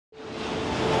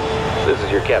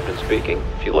is your captain speaking.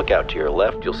 If you look out to your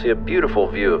left, you'll see a beautiful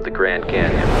view of the Grand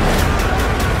Canyon.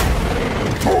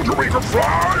 Told you we could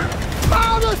fly!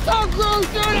 Oh, the sun grows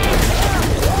in it!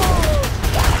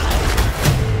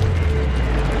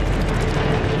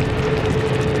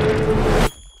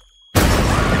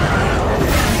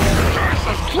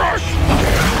 Jesus Christ!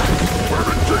 Where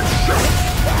did this shit?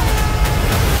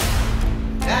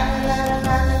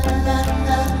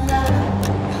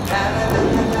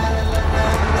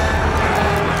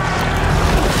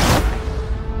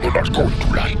 You're not going to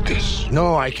like this.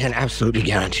 No, I can absolutely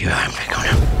guarantee you I'm not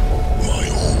gonna. My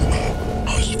home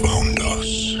has found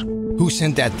us. Who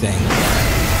sent that thing?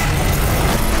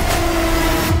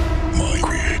 My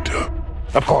creator.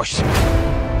 Of course. The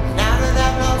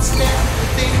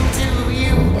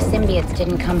symbiotes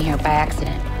didn't come here by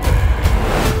accident.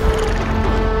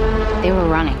 They were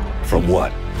running. From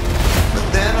what?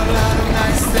 But then a lot of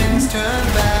nice things turn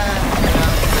bad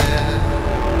out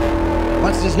there.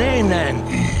 What's his name then?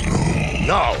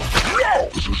 No! No!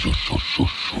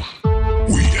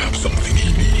 We have something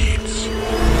he needs.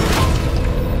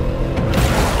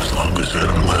 As long as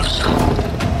Venom lives,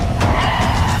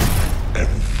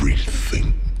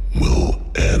 everything will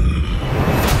end.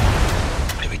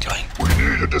 What are we doing? We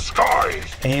need a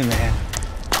disguise. Hey, man.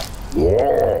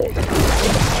 Whoa.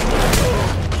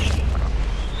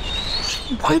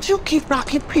 Why do you keep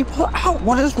knocking people out?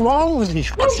 What is wrong with you?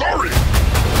 I'm sorry.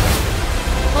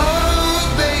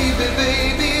 Oh, baby,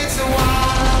 baby, it's a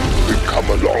while. We've come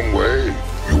a long way,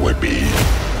 you and me.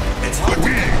 But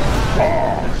we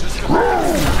are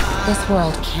through. This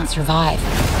world can't survive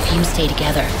if you stay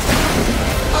together.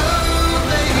 Oh,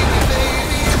 baby,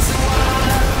 baby, it's a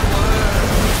while.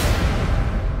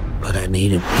 But I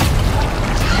need him.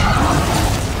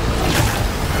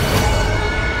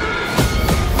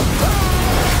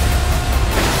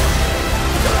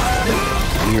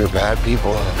 You're bad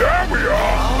people. Yeah, we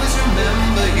are. Always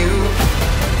remember you.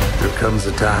 There comes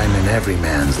a time in every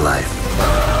man's life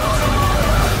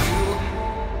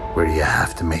where you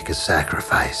have to make a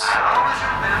sacrifice.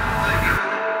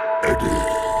 Eddie,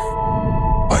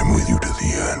 I'm with you to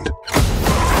the end.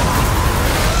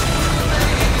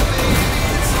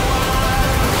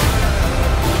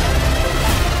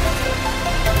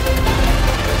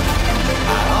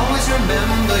 Always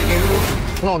remember you.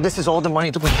 No, this is all the money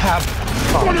that we have.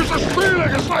 What is this feeling?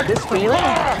 It's like This feeling?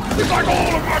 It's like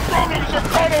all of my problems have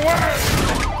gone away.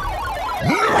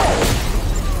 No!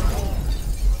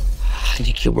 I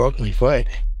think you broke my foot.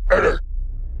 Eddie,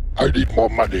 I need more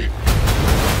money.